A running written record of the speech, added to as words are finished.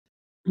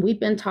We've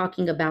been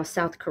talking about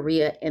South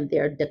Korea and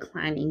their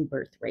declining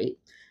birth rate.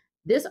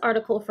 This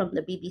article from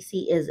the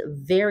BBC is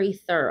very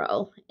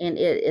thorough and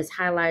it is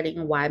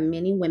highlighting why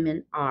many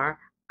women are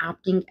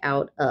opting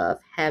out of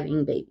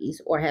having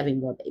babies or having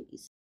more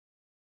babies.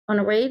 On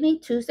a rainy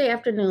Tuesday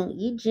afternoon,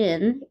 Yi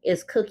Jin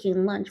is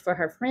cooking lunch for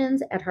her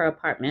friends at her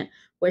apartment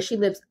where she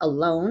lives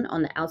alone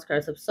on the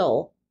outskirts of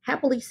Seoul,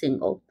 happily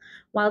single.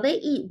 While they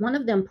eat, one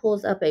of them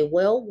pulls up a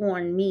well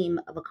worn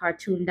meme of a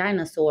cartoon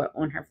dinosaur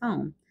on her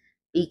phone.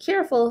 Be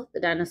careful, the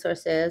dinosaur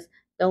says.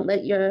 Don't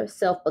let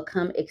yourself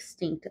become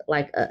extinct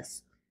like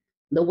us.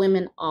 The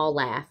women all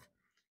laugh.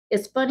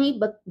 It's funny,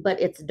 but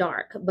it's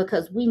dark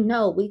because we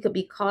know we could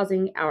be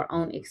causing our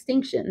own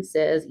extinction,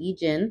 says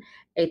Yijin,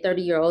 a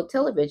 30-year-old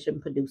television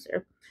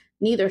producer.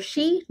 Neither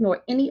she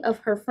nor any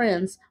of her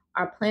friends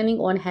are planning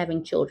on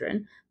having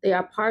children. They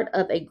are part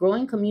of a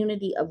growing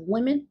community of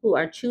women who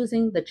are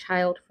choosing the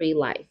child-free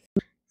life.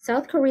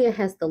 South Korea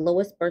has the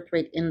lowest birth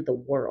rate in the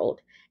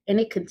world, and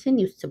it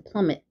continues to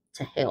plummet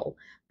to hell,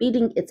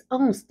 beating its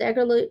own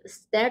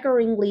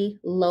staggeringly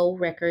low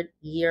record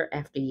year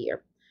after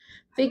year.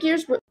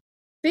 Figures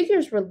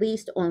Figures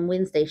released on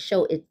Wednesday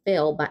show it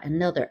fell by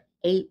another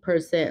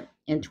 8%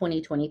 in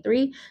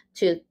 2023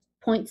 to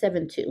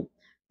 0.72.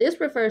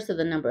 This refers to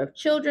the number of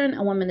children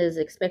a woman is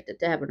expected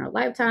to have in her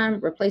lifetime.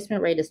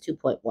 Replacement rate is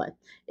 2.1.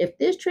 If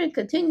this trend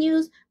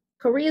continues,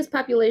 Korea's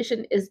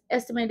population is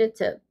estimated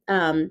to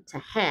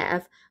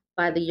halve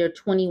by the year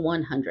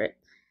 2100.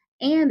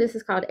 And this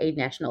is called a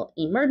national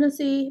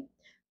emergency.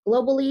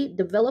 Globally,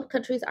 developed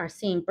countries are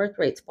seeing birth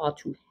rates fall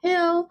to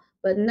hell,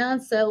 but none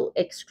so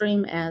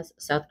extreme as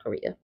South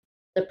Korea.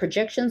 The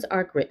projections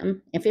are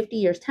grim. In 50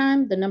 years'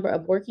 time, the number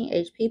of working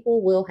age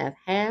people will have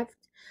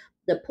halved.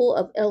 The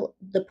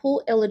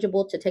pool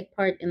eligible to take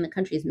part in the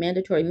country's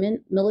mandatory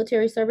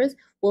military service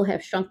will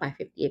have shrunk by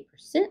 58%,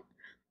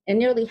 and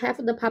nearly half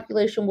of the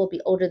population will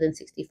be older than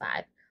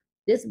 65.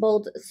 This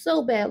bodes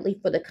so badly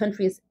for the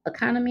country's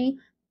economy,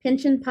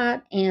 pension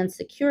pot, and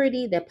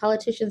security that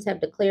politicians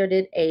have declared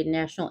it a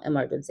national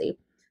emergency.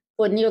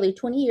 For nearly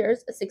 20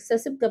 years,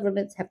 successive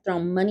governments have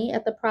thrown money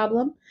at the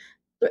problem.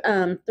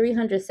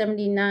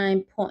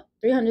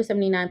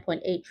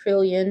 379.8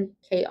 trillion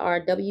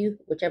KRW,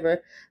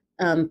 whichever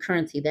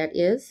currency that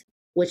is,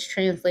 which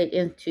translate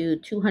into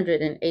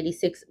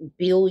 $286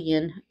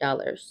 billion.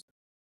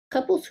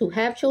 Couples who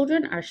have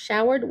children are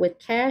showered with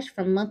cash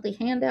from monthly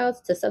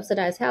handouts to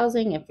subsidized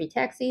housing and free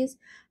taxis.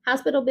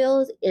 Hospital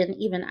bills and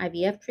even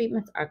IVF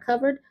treatments are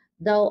covered,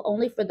 though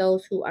only for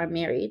those who are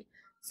married.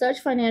 Such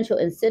financial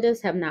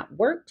incentives have not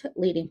worked,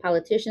 leading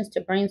politicians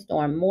to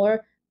brainstorm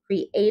more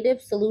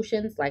creative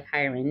solutions like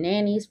hiring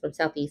nannies from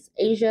Southeast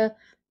Asia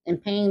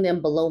and paying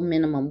them below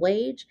minimum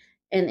wage,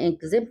 and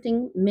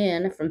exempting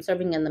men from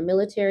serving in the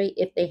military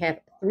if they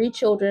have 3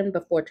 children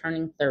before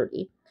turning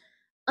 30.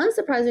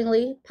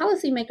 Unsurprisingly,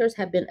 policymakers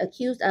have been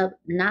accused of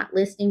not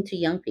listening to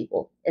young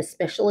people,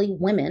 especially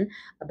women,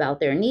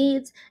 about their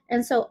needs.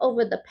 And so,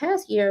 over the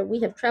past year, we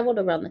have traveled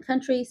around the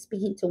country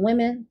speaking to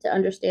women to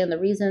understand the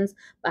reasons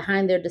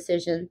behind their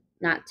decision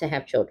not to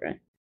have children.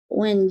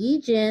 When Yi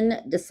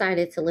Jin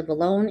decided to live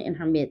alone in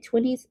her mid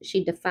 20s,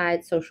 she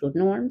defied social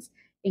norms.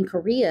 In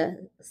Korea,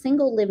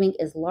 single living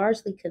is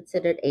largely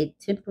considered a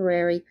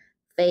temporary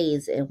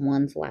phase in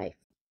one's life.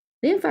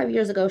 Then 5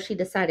 years ago, she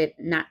decided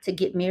not to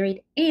get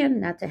married and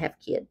not to have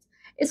kids.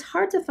 It's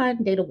hard to find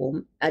a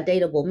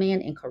dateable man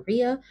in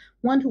Korea,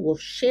 one who will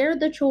share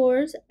the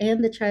chores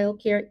and the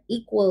childcare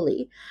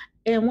equally.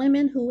 And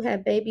women who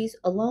have babies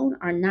alone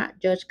are not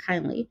judged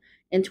kindly.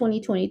 In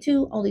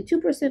 2022, only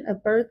 2%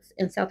 of births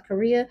in South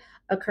Korea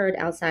occurred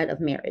outside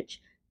of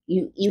marriage.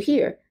 You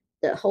hear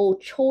the whole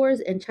chores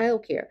and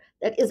childcare.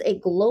 That is a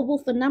global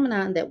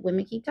phenomenon that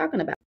women keep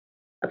talking about.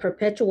 A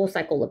perpetual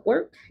cycle of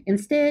work.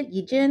 Instead,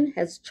 Yijin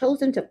has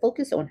chosen to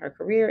focus on her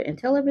career in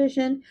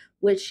television,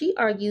 which she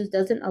argues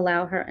doesn't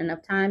allow her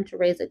enough time to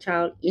raise a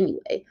child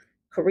anyway.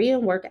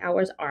 Korean work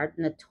hours are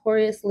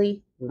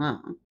notoriously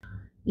long.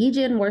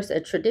 Yijin works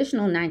a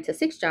traditional 9 to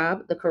 6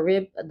 job,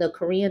 the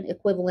Korean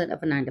equivalent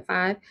of a 9 to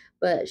 5,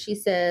 but she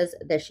says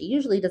that she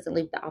usually doesn't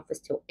leave the office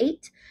till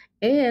 8,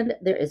 and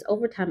there is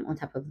overtime on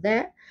top of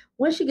that.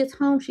 When she gets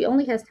home, she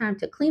only has time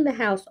to clean the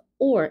house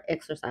or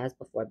exercise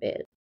before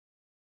bed.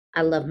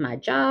 I love my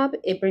job.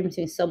 It brings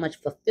me so much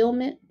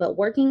fulfillment, but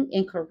working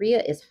in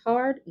Korea is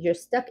hard. You're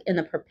stuck in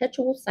a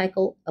perpetual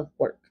cycle of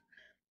work.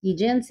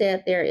 Yijin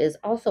said there is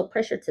also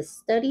pressure to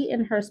study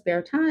in her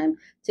spare time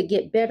to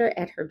get better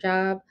at her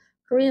job.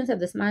 Koreans have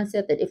this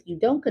mindset that if you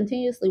don't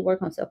continuously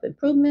work on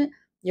self-improvement,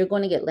 you're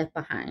going to get left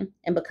behind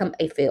and become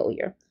a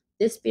failure.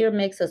 This fear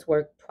makes us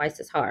work twice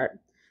as hard.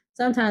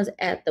 Sometimes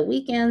at the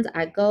weekends,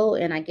 I go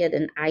and I get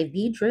an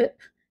IV drip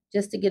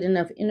just to get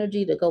enough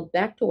energy to go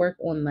back to work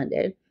on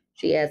Monday.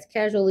 She adds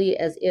casually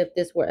as if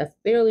this were a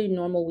fairly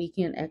normal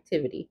weekend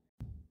activity.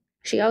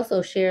 She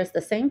also shares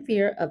the same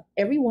fear of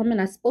every woman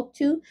I spoke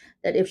to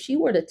that if she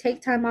were to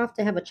take time off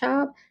to have a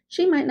child,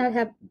 she might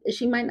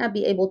not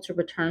be able to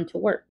return to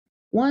work.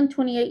 One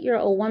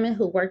 28-year-old woman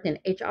who worked in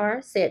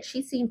HR said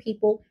she's seen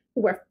people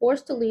who were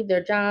forced to leave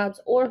their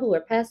jobs or who were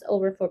passed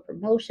over for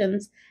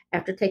promotions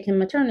after taking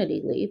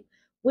maternity leave,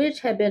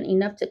 which had been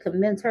enough to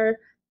convince her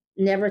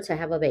never to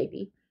have a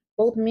baby.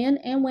 Both men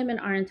and women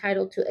are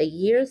entitled to a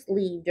year's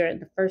leave during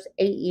the first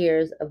 8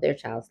 years of their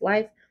child's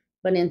life,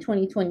 but in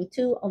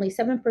 2022, only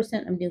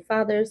 7% of new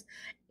fathers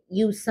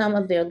use some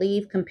of their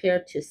leave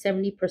compared to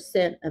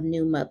 70% of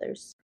new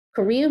mothers.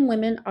 Korean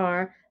women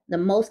are the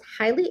most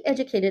highly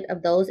educated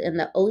of those in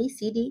the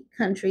OECD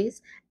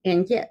countries,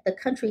 and yet the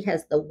country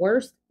has the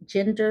worst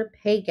gender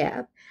pay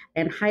gap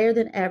and higher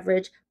than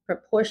average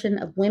proportion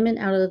of women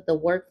out of the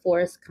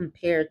workforce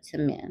compared to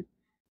men.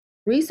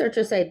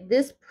 Researchers say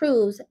this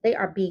proves they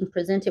are being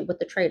presented with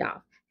the trade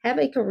off: have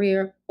a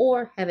career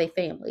or have a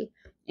family.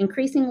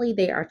 Increasingly,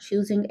 they are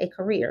choosing a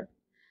career.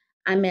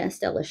 I met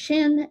Stella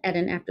Shin at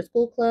an after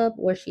school club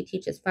where she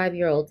teaches 5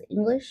 year olds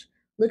English.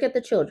 Look at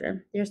the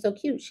children. They're so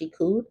cute, she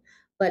cooed.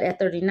 But at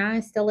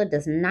 39, Stella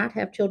does not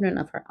have children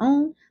of her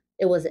own.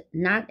 It was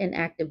not an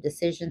active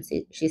decision,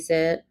 she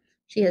said.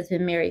 She has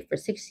been married for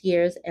 6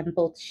 years, and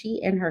both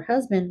she and her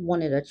husband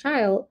wanted a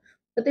child,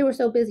 but they were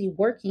so busy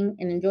working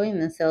and enjoying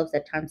themselves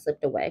that time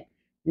slipped away.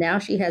 Now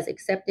she has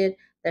accepted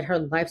that her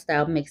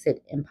lifestyle makes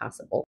it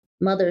impossible.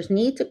 Mothers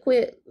need to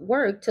quit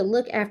work to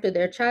look after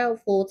their child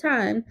full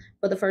time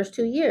for the first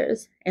 2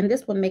 years, and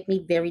this would make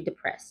me very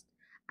depressed.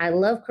 I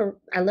love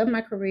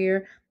my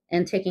career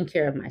and taking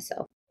care of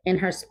myself. In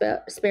her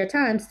spare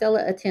time,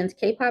 Stella attends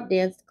K-pop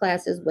dance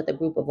classes with a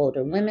group of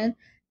older women.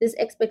 This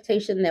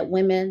expectation that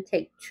women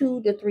take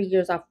 2 to 3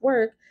 years off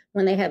work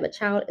when they have a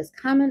child is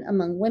common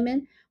among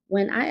women.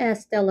 When I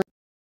asked Stella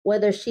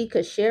whether she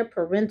could share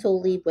parental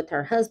leave with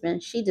her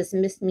husband, she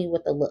dismissed me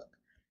with a look.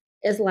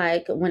 It's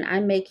like when I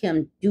make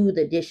him do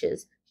the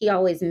dishes, he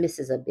always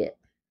misses a bit.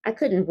 I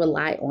couldn't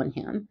rely on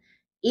him.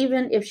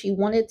 Even if she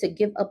wanted to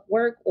give up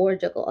work or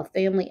juggle a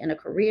family and a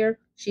career,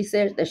 she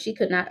said that she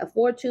could not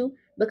afford to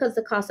because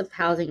the cost of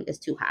housing is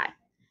too high.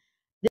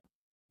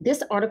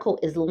 This article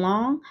is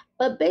long,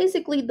 but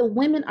basically, the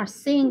women are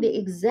seeing the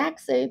exact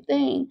same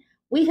thing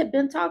we have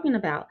been talking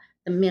about.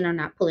 The men are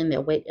not pulling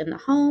their weight in the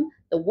home,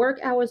 the work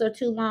hours are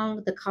too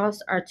long, the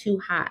costs are too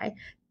high.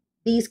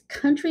 These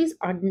countries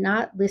are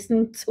not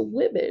listening to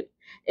women,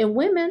 and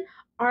women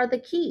are the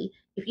key.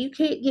 If you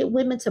can't get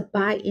women to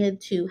buy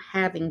into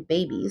having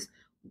babies,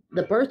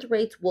 the birth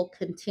rates will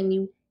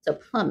continue to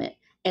plummet.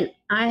 And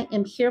I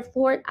am here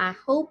for it. I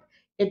hope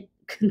it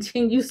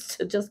continues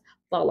to just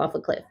fall off a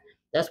cliff.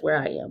 That's where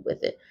I am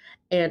with it.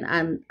 And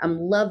I'm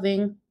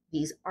loving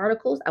these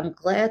articles. I'm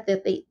glad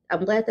that the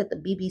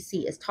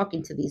BBC is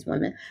talking to these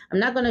women. I'm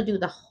not going to do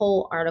the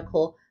whole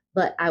article,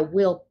 but I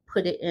will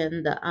put it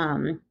in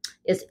the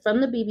it's from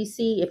the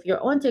BBC. If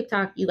you're on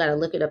TikTok, you got to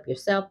look it up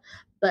yourself.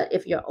 But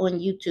if you're on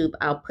YouTube,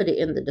 I'll put it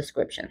in the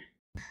description.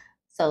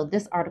 So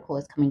this article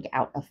is coming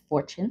out of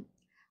Fortune.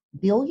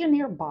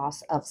 Billionaire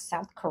boss of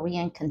South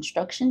Korean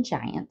construction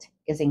giant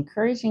is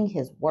encouraging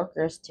his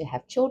workers to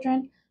have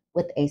children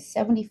with a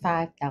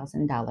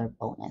 $75,000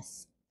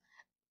 bonus.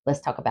 Let's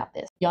talk about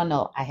this. Y'all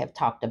know I have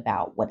talked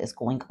about what is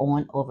going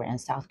on over in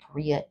South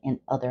Korea and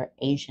other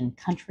Asian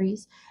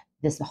countries.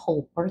 This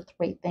whole birth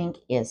rate thing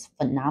is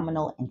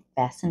phenomenal and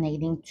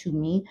fascinating to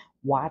me,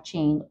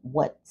 watching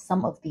what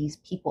some of these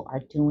people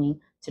are doing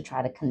to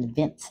try to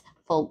convince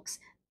folks,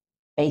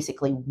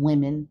 basically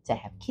women, to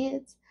have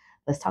kids.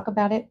 Let's talk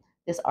about it.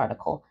 This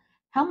article.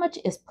 How much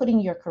is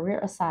putting your career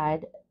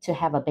aside to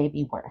have a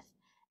baby worth?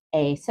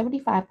 A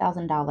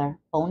 $75,000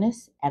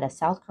 bonus at a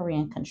South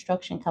Korean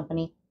construction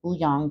company,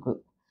 Buyong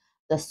Group.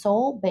 The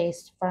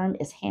Seoul-based firm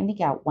is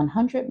handing out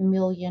 100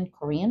 million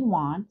Korean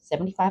won,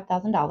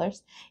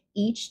 $75,000,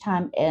 each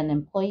time an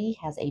employee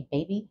has a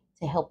baby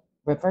to help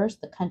reverse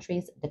the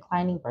country's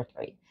declining birth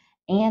rate.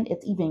 And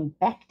it's even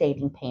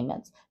backdating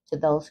payments to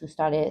those who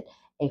started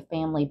a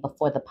family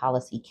before the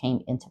policy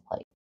came into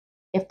place.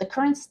 If the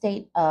current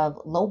state of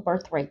low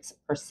birth rates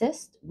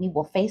persists, we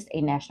will face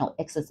a national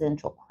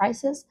existential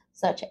crisis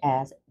such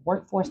as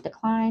workforce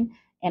decline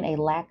and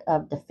a lack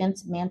of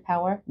defense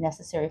manpower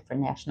necessary for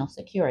national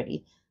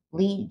security,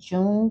 Lee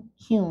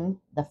Jung-hyun,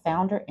 the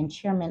founder and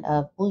chairman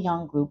of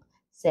Buyong Group,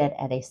 said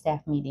at a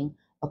staff meeting,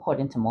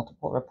 according to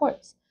multiple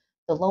reports.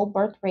 The low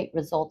birth rate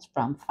results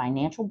from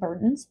financial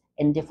burdens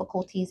and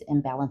difficulties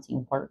in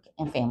balancing work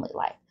and family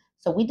life.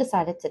 So we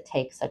decided to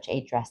take such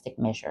a drastic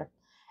measure,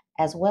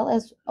 as well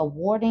as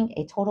awarding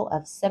a total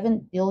of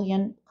 7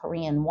 billion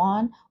Korean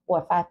won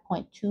or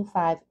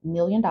 $5.25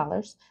 million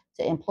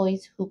to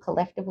employees who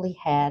collectively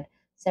had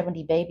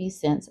 70 babies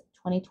since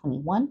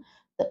 2021.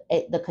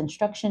 The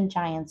construction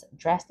giant's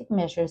drastic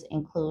measures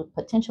include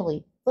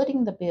potentially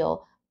footing the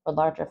bill for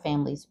larger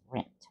families'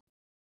 rent.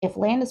 If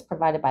land is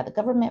provided by the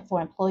government for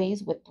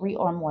employees with 3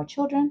 or more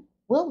children,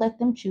 we'll let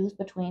them choose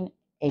between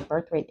a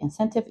birth rate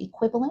incentive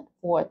equivalent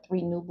for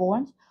 3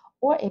 newborns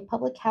or a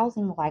public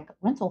housing like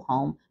rental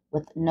home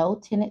with no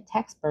tenant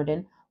tax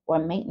burden or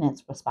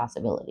maintenance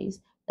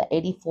responsibilities, the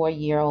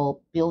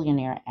 84-year-old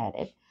billionaire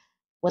added.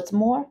 What's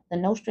more, the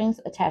no strings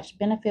attached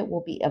benefit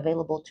will be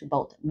available to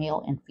both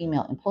male and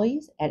female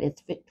employees at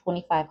its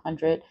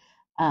 $2,500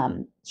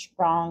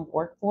 strong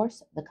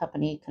workforce, the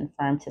company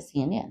confirmed to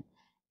CNN.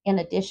 In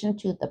addition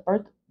to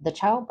the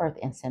childbirth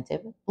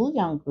incentive,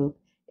 Bouillon Group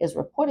is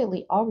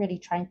reportedly already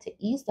trying to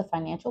ease the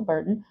financial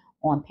burden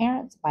on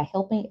parents by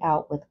helping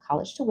out with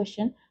college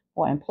tuition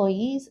for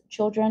employees,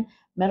 children,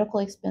 medical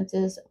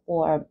expenses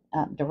for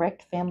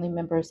direct family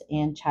members,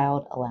 and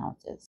child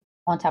allowances.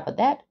 On top of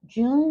that,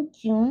 June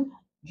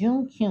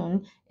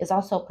Kyun is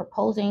also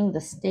proposing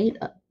the state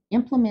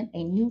implement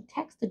a new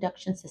tax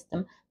deduction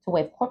system to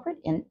waive corporate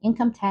and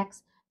income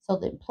tax so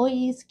that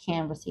employees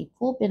can receive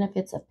full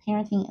benefits of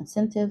parenting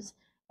incentives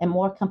and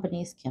more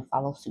companies can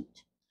follow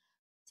suit.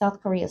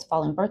 South Korea's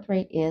falling birth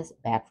rate is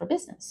bad for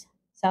business.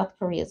 South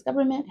Korea's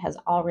government has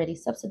already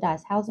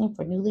subsidized housing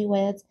for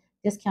newlyweds,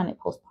 discounted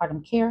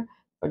postpartum care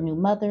for new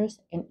mothers,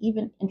 and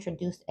even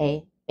introduced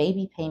a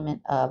baby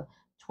payment of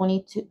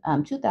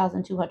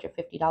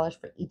 $2,250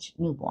 for each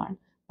newborn.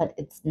 But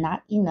it's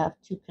not enough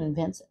to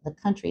convince the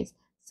country's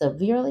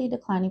severely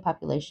declining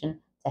population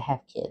to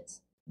have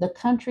kids. The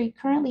country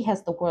currently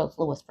has the world's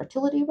lowest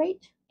fertility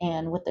rate,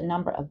 and with the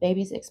number of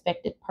babies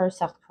expected per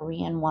South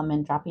Korean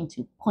woman dropping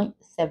to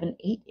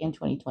 0.78 in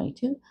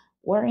 2022,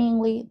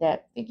 worryingly,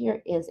 that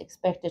figure is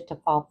expected to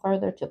fall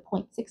further to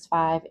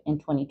 0.65 in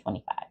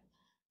 2025.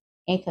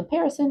 In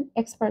comparison,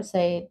 experts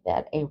say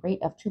that a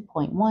rate of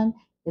 2.1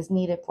 is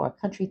needed for a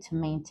country to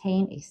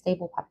maintain a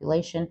stable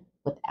population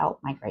without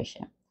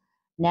migration.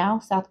 Now,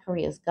 South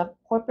Korea's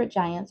corporate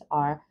giants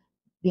are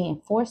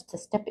being forced to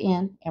step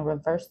in and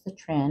reverse the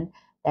trend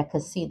that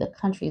could see the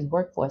country's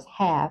workforce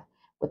halve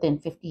within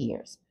 50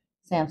 years.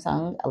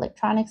 Samsung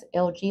Electronics,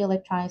 LG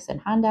Electronics,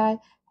 and Hyundai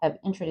have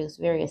introduced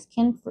various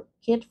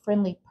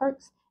kid-friendly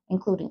perks,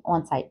 including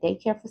on-site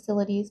daycare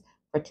facilities,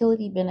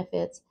 fertility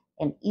benefits,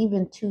 and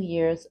even 2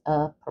 years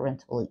of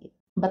parental leave.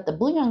 But the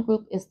Bouillon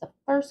Group is the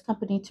first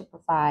company to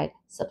provide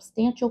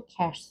substantial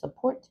cash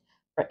support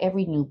for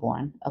every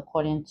newborn,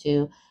 according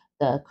to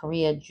the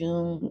Korea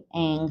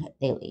Junang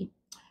Daily.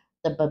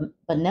 The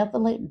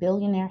benevolent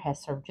billionaire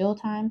has served jail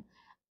time.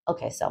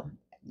 Okay, so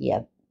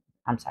yeah,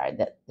 I'm sorry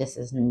that this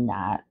is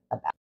not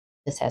about,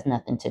 this has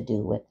nothing to do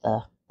with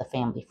the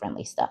family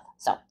friendly stuff.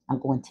 So I'm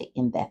going to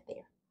end that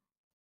there.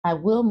 I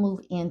will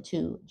move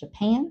into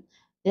Japan.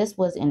 This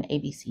was in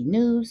ABC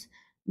News.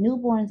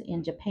 Newborns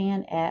in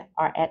Japan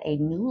are at a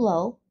new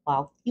low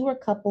while fewer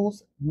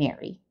couples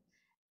marry.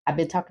 I've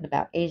been talking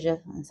about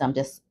Asia, so I'm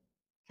just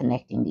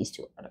connecting these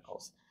two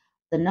articles.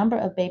 The number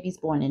of babies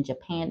born in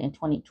Japan in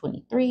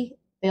 2023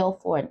 fell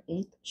for an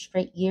eighth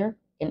straight year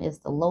and is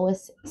the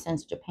lowest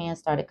since Japan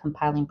started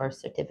compiling birth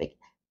statistics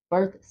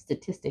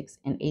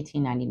in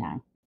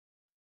 1899.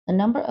 The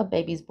number of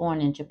babies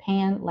born in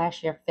Japan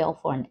last year fell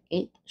for an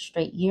eighth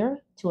straight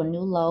year to a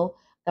new low,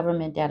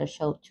 government data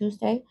showed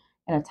Tuesday,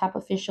 and a top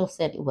official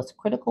said it was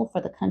critical for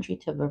the country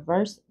to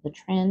reverse the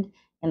trend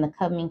in the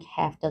coming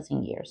half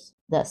dozen years.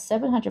 The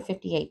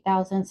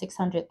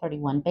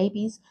 758,631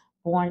 babies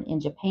born in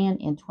Japan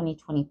in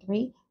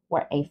 2023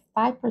 were a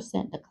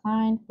 5%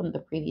 decline from the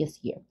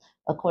previous year,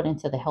 according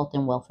to the Health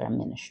and Welfare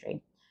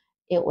Ministry.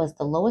 It was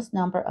the lowest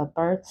number of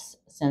births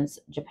since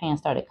Japan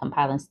started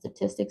compiling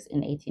statistics in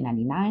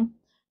 1899.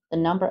 The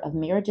number of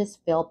marriages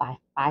fell by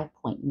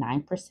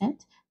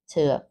 5.9%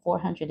 to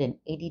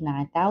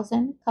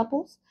 489,000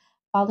 couples,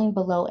 falling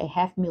below a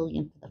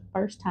 500,000 for the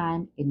first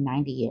time in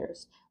 90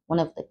 years. One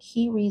of the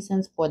key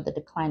reasons for the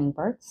declining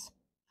births,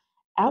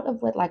 out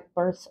of wedlock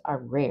births are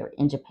rare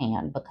in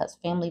Japan because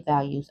family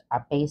values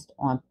are based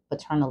on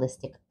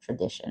paternalistic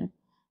tradition.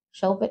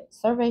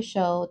 Surveys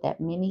show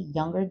that many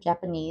younger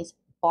Japanese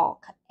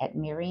balk at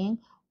marrying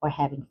or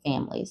having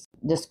families.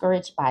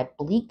 Discouraged by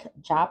bleak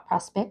job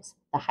prospects,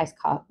 the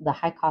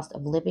high cost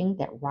of living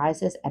that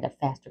rises at a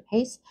faster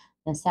pace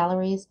than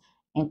salaries,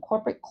 and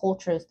corporate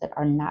cultures that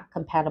are not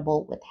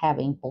compatible with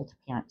having both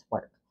parents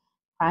work.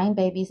 Crying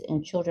babies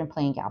and children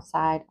playing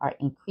outside are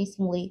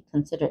increasingly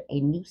considered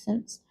a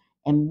nuisance,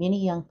 and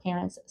many young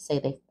parents say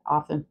they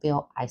often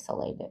feel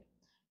isolated.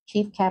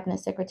 Chief Cabinet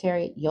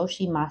Secretary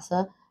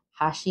Yoshimasa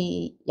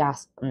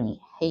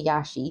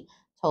Hayashi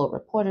told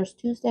reporters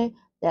Tuesday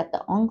that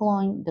the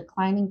ongoing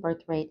declining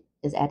birth rate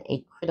is at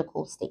a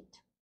critical state.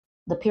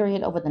 The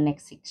period over the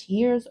next 6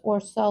 years or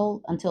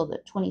so until the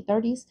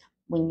 2030s,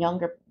 when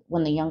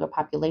the younger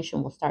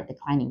population will start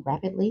declining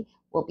rapidly,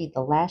 will be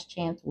the last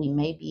chance we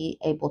may be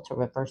able to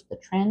reverse the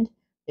trend.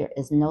 There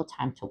is no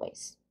time to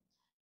waste.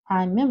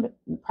 Prime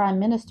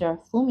Minister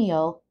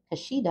Fumio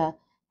Kishida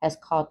has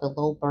called the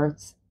low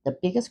births the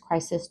biggest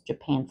crisis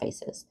Japan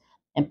faces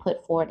and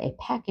put forward a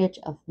package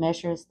of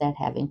measures that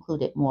have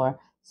included more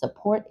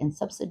support and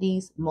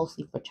subsidies,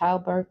 mostly for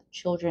childbirth,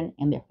 children,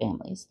 and their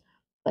families.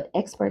 But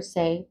experts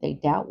say they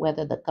doubt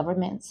whether the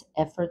government's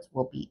efforts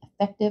will be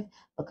effective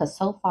because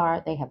so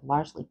far they have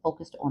largely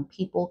focused on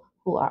people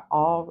who are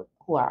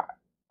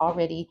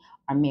already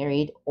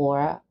married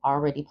or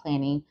already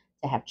planning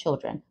to have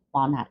children,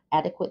 while not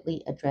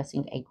adequately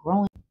addressing a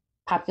growing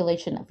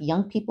population of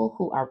young people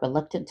who are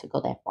reluctant to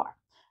go that far.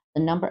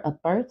 The number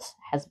of births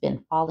has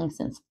been falling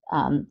since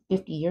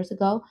 50 years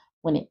ago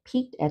when it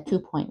peaked at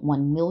 2.1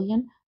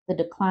 million.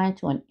 The decline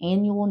to an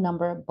annual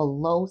number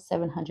below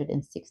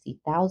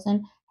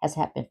 760,000 has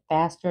happened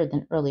faster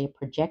than earlier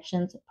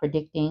projections,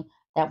 predicting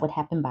that would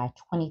happen by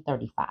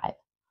 2035.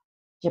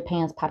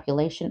 Japan's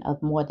population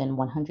of more than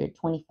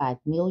 125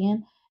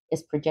 million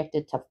is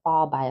projected to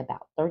fall by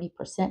about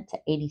 30% to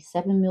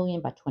 87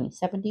 million by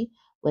 2070,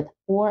 with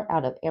 4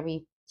 out of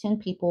every 10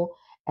 people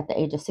at the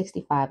age of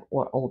 65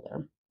 or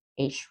older.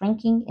 A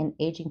shrinking and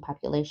aging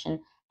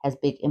population has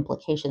big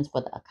implications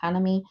for the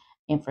economy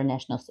and for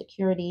national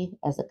security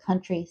as the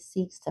country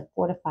seeks to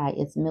fortify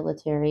its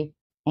military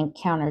and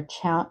counter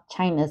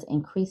China's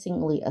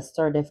increasingly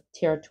assertive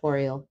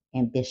territorial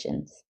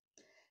ambitions.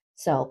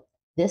 So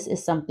this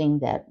is something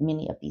that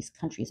many of these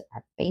countries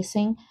are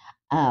facing,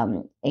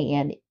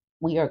 and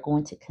we are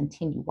going to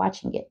continue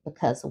watching it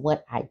because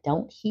what I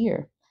don't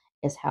hear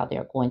is how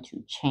they're going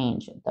to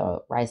change the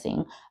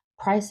rising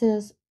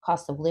prices,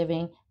 cost of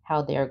living,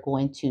 how they're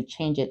going to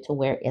change it to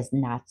where it's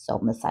not so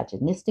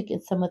misogynistic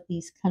in some of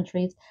these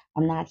countries.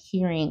 I'm not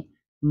hearing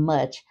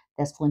much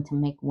that's going to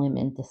make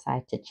women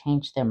decide to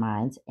change their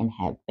minds and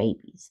have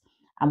babies.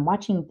 I'm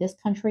watching this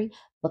country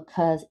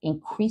because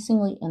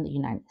increasingly in the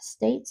United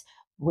States,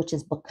 which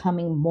is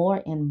becoming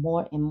more and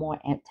more and more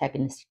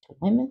antagonistic to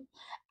women,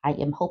 I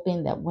am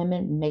hoping that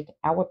women make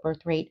our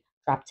birth rate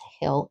drop to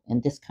hell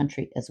in this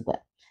country as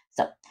well.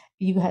 So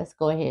you guys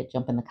go ahead,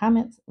 jump in the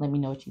comments. Let me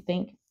know what you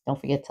think. Don't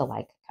forget to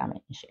like,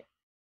 comment, and share.